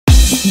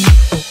Please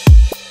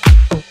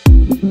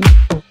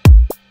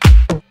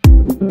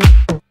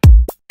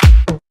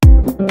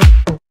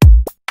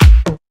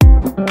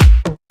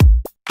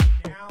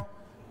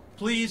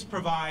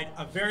provide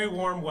a very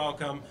warm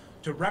welcome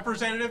to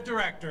Representative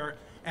Director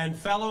and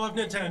Fellow of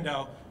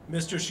Nintendo,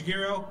 Mr.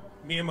 Shigeru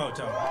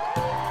Miyamoto.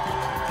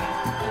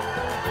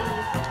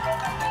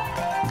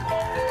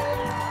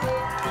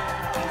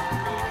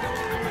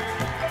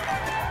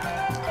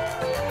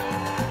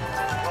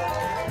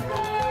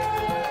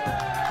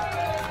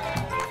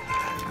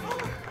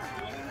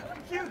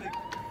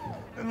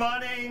 Good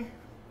morning.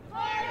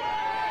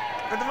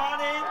 Good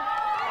morning.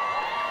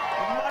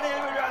 Good morning,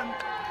 everyone.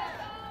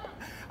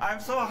 I'm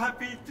so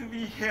happy to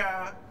be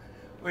here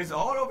with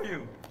all of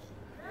you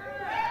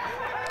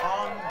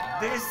on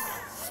this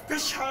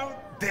special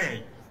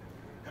day.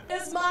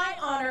 It is my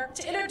honor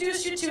to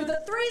introduce you to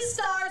the 3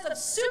 stars of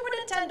Super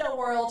Nintendo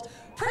World,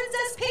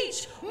 Princess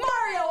Peach,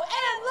 Mario,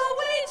 and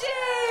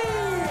Luigi!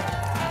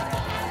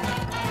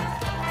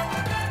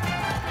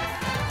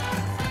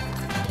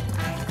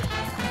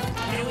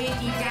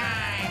 Luigi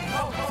time!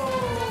 Ho ho!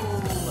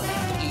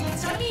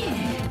 It's a me,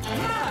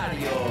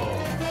 Mario!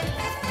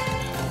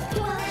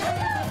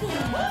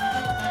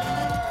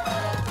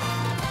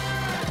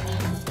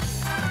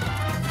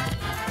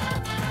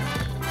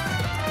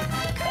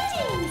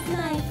 Greetings,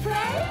 my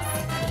friends!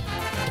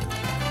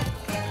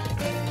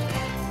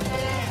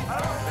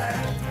 Hello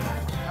there.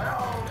 Hello.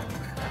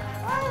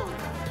 Oh,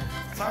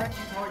 thank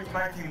you for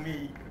inviting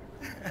me.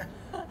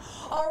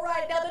 All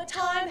right, now the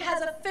time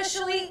has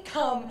officially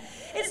come.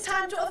 It's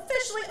time to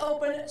officially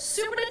open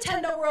Super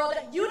Nintendo World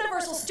at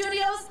Universal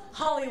Studios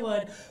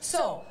Hollywood.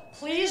 So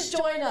please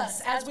join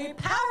us as we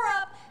power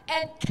up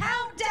and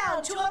count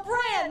down to a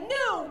brand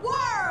new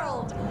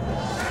world. 3,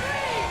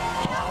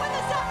 count with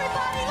us,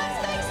 everybody.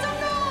 Let's make some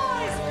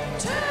noise.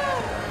 2,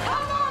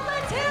 come on,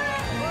 let's hear it.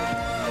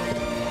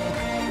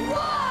 1.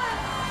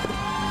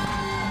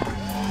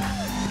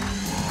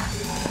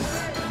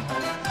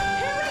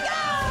 Here we go.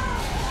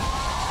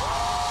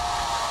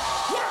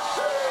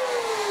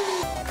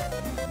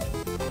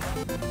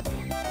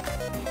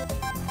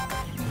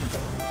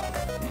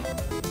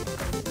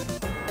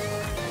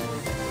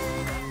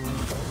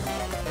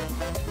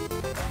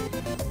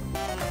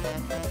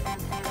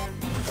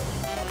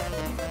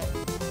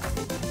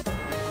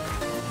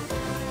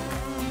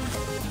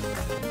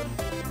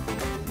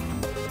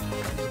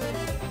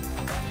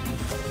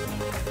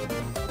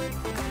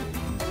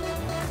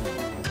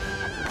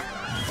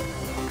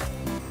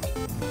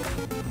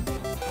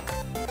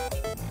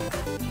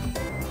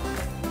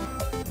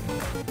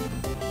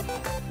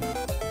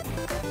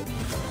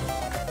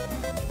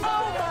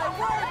 Oh my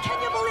word,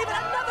 can you believe it?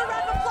 Another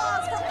round of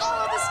applause for all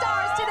of the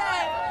stars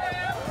today.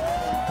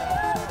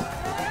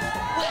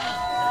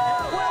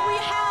 Wow. Well, we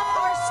have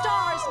our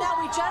stars, now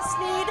we just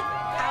need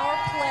our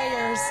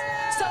players.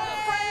 So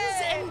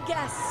friends and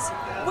guests,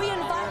 we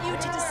invite you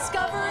to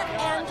discover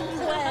and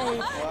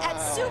play at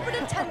Super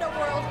Nintendo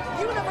World,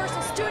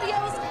 Universal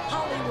Studios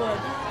Hollywood.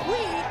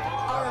 We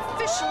are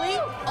officially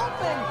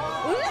open.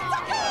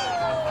 Let's go!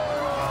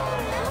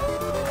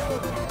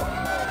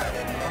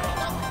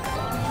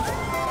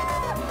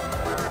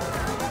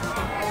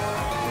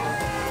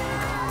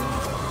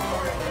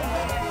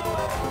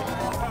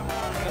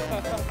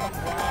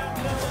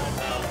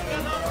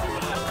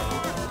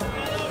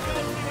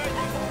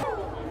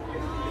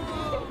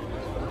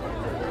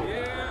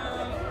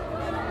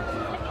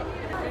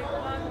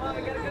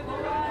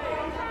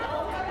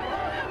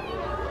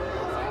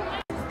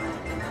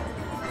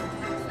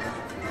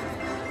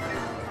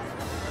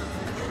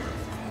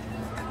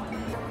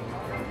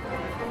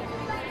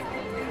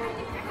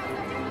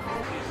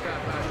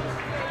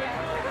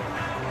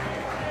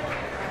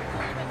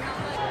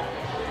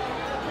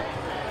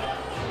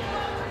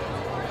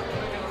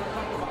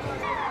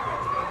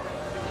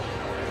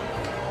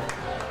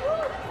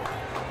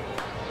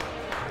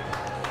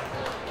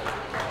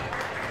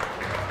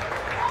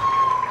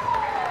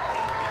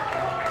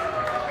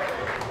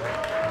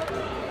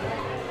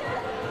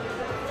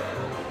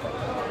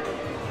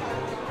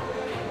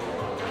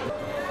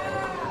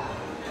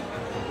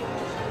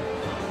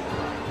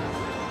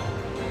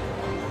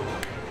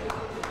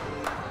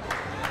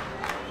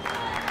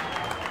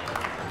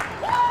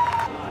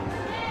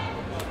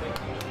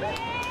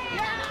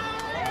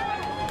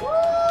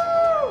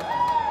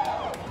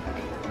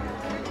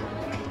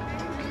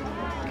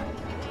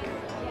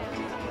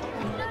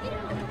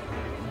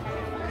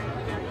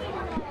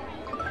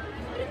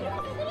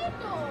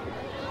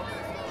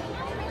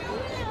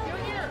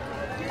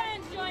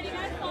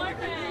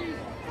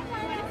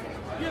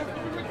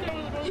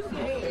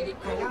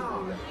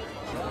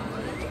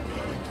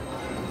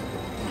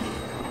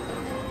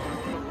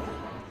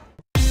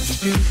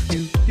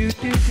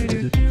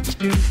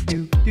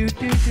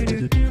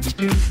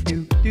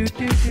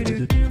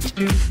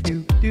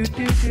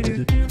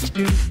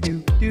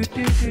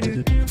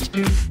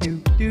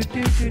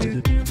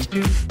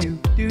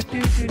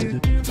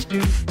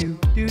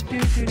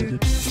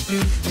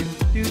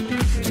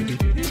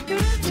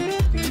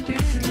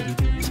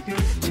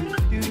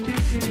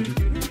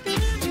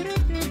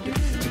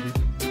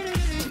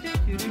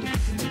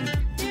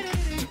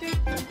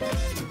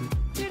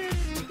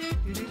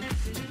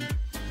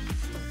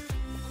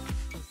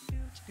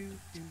 do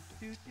do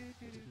do do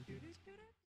do do.